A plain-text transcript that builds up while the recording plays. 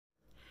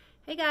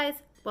Hey guys,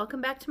 welcome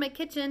back to my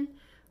kitchen.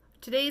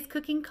 Today's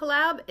cooking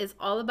collab is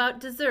all about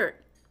dessert.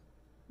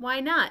 Why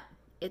not?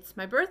 It's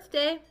my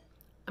birthday.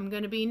 I'm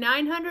going to be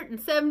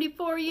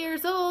 974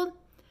 years old.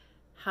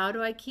 How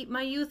do I keep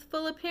my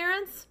youthful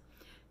appearance?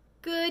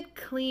 Good,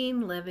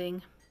 clean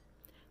living.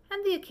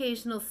 And the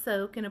occasional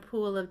soak in a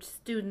pool of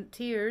student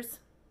tears.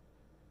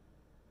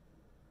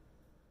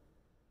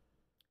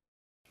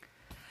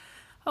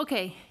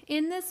 Okay,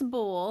 in this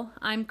bowl,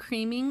 I'm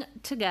creaming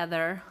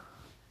together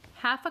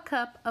half a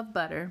cup of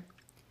butter,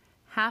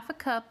 half a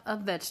cup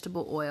of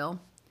vegetable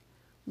oil,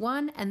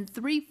 1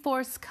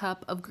 3/4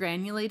 cup of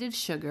granulated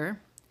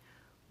sugar,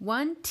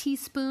 1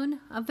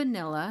 teaspoon of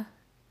vanilla,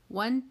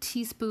 1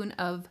 teaspoon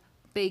of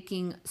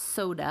baking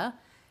soda,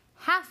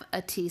 half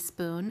a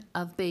teaspoon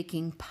of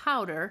baking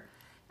powder,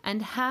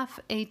 and half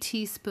a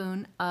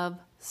teaspoon of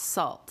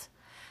salt.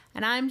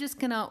 And I'm just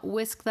gonna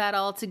whisk that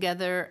all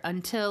together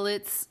until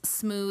it's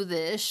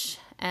smoothish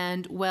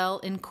and well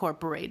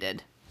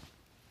incorporated.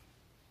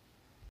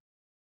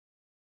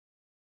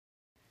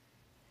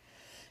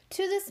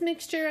 To this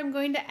mixture, I'm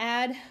going to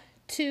add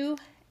 2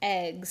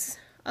 eggs.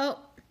 Oh,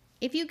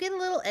 if you get a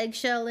little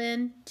eggshell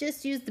in,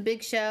 just use the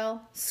big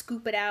shell,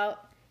 scoop it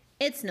out.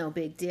 It's no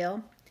big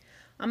deal.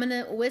 I'm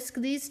gonna whisk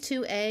these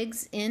 2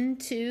 eggs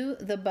into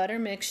the butter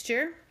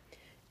mixture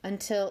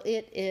until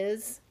it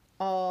is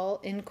all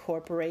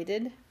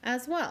incorporated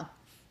as well.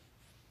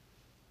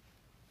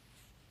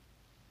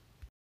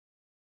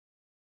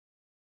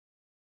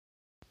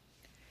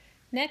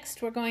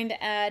 Next, we're going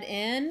to add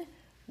in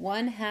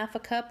 1/2 a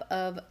cup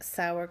of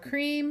sour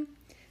cream,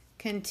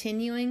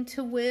 continuing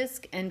to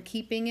whisk and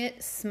keeping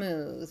it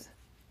smooth.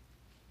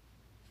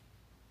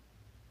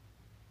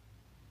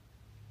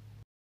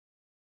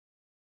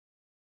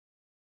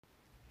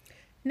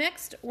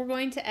 Next, we're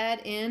going to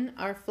add in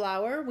our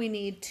flour. We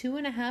need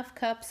 2½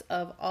 cups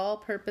of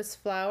all-purpose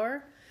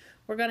flour.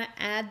 We're going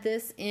to add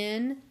this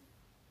in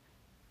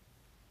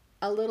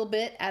a little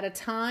bit at a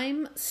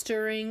time,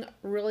 stirring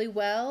really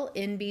well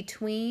in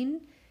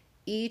between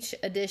each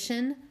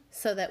addition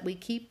so that we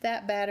keep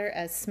that batter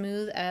as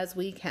smooth as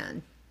we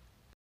can.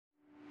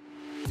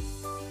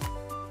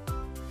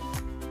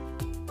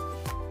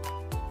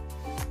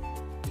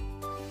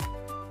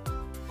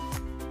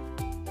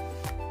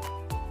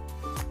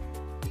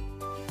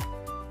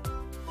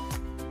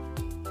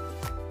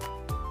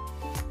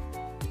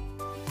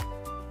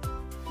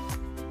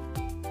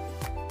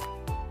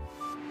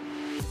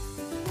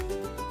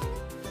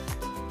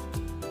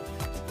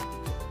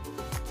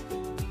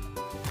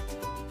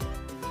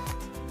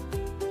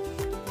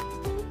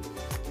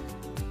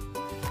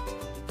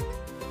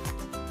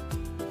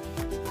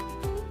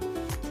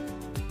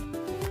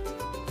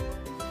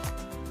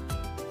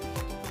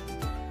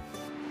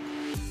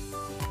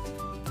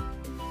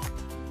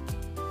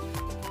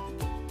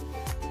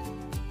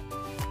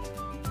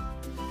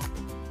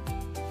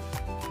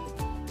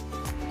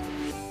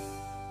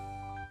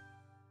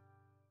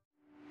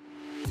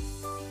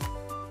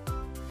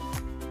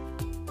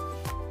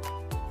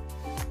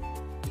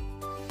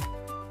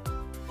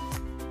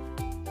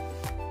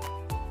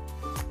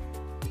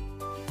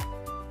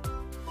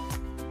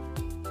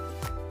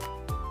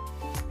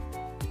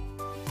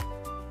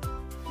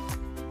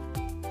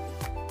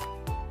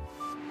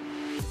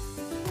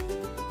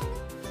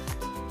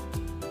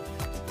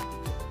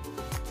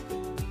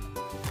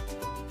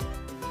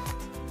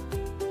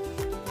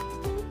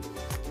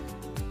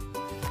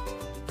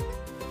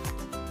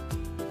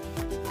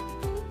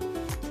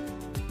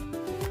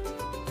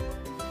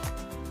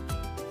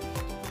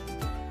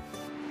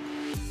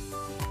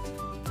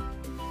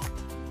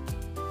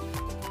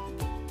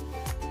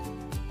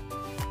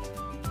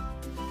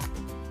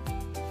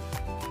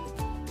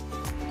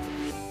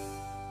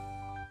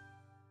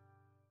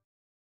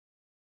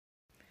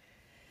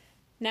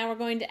 Now we're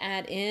going to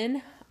add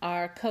in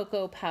our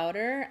cocoa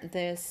powder.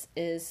 This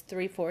is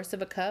 3/4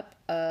 of a cup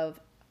of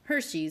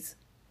Hershey's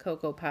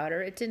cocoa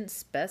powder. It didn't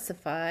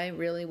specify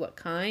really what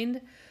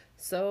kind,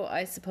 so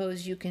I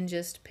suppose you can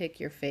just pick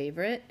your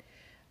favorite.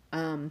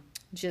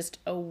 Just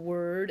a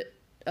word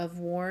of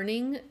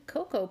warning,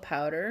 cocoa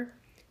powder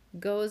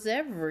goes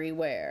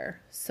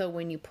everywhere. So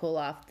when you pull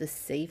off the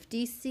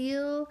safety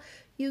seal,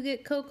 you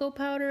get cocoa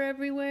powder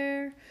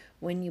everywhere.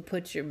 When you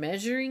put your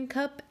measuring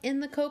cup in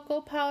the cocoa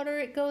powder,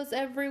 it goes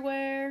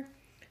everywhere.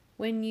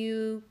 When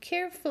you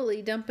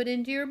carefully dump it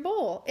into your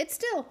bowl, it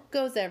still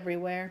goes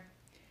everywhere.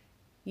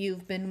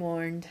 You've been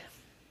warned.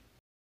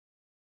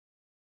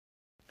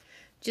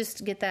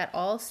 Just get that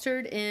all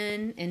stirred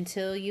in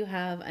until you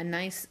have a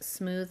nice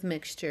smooth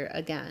mixture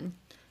again.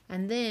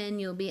 And then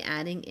you'll be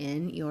adding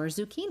in your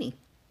zucchini.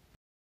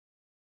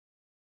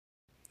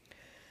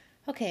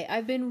 Okay,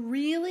 I've been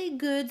really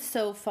good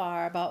so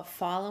far about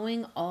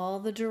following all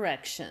the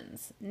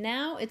directions.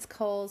 Now it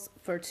calls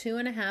for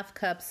 2½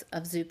 cups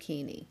of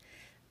zucchini.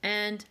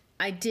 And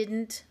I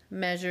didn't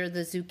measure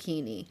the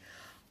zucchini.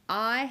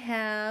 I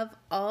have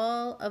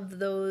all of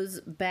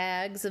those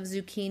bags of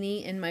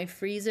zucchini in my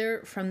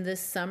freezer from this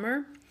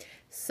summer.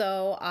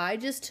 So I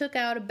just took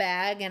out a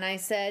bag and I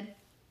said,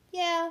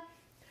 yeah,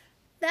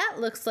 That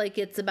looks like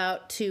it's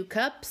about 2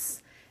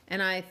 cups,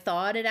 and I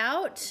thawed it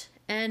out,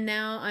 and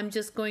now I'm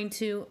just going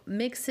to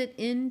mix it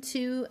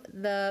into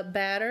the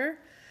batter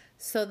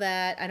so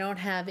that I don't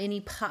have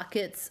any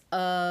pockets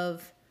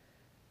of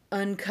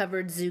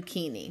uncovered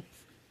zucchini.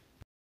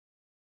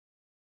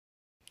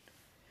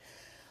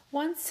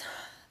 Once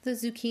the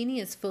zucchini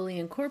is fully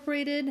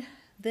incorporated,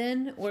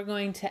 then we're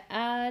going to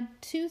add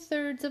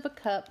 2/3 of a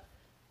cup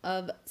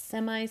of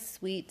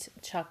semi-sweet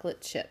chocolate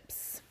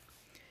chips.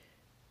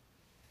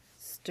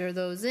 Stir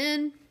those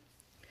in,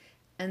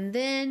 and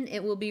then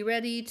it will be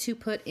ready to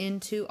put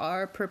into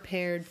our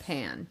prepared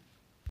pan.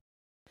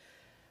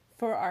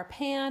 For our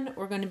pan,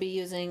 we're going to be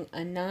using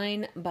a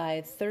 9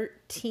 by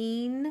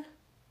 13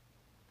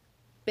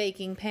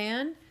 baking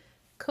pan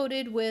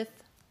coated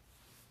with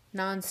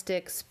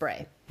nonstick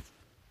spray.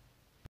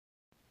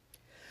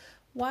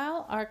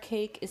 While our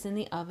cake is in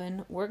the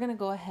oven, we're going to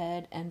go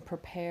ahead and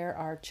prepare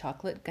our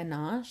chocolate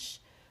ganache.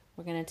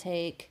 We're going to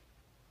take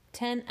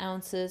 10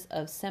 ounces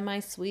of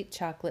semi-sweet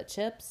chocolate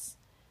chips,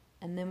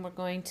 and then we're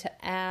going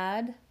to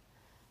add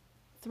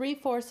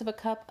 3/4 of a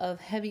cup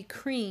of heavy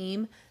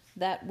cream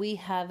that we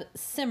have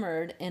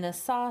simmered in a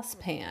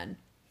saucepan.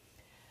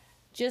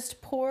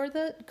 Just pour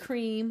the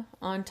cream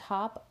on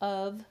top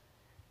of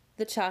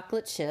the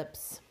chocolate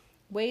chips.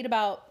 Wait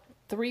about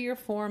 3 or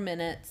 4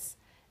 minutes,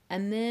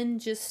 and then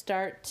just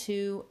start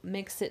to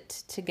mix it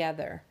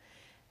together.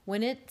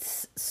 When it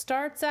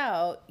starts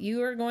out,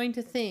 you are going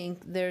to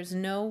think there's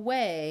no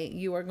way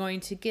you are going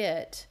to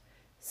get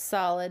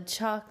solid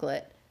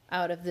chocolate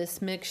out of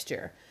this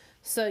mixture.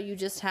 So you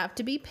just have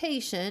to be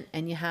patient,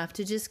 and you have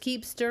to just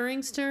keep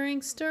stirring,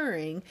 stirring,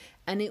 stirring,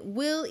 and it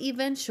will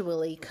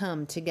eventually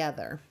come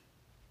together.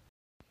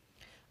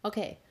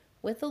 Okay,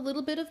 with a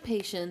little bit of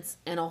patience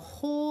and a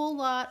whole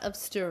lot of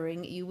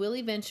stirring, you will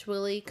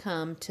eventually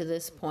come to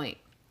this point.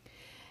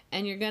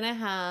 And you're going to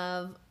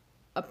have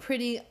a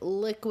pretty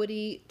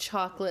liquidy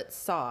chocolate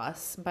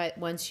sauce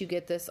once you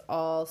get this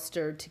all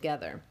stirred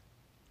together.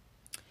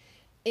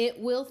 It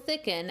will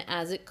thicken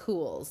as it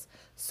cools.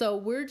 So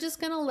we're just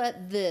going to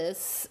let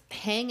this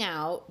hang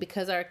out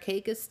because our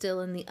cake is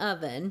still in the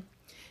oven.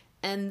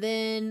 And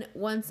then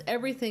once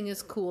everything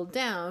is cooled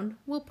down,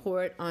 we'll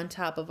pour it on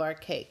top of our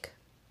cake.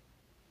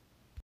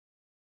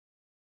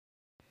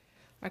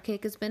 Our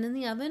cake has been in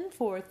the oven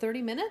for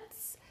 30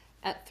 minutes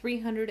at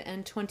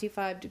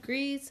 325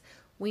 degrees.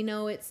 We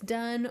know it's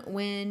done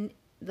when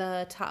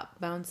the top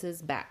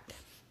bounces back.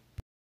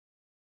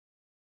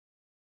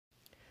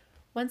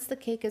 Once the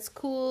cake is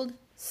cooled,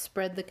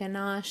 spread the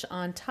ganache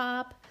on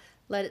top,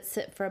 let it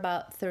sit for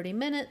about 30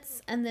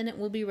 minutes, and then it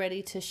will be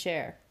ready to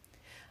share.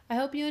 I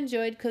hope you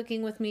enjoyed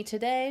cooking with me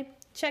today.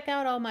 Check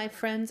out all my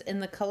friends in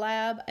the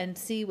collab and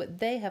see what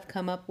they have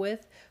come up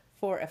with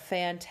for a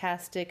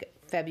fantastic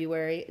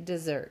February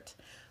dessert.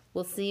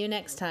 We'll see you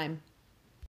next time.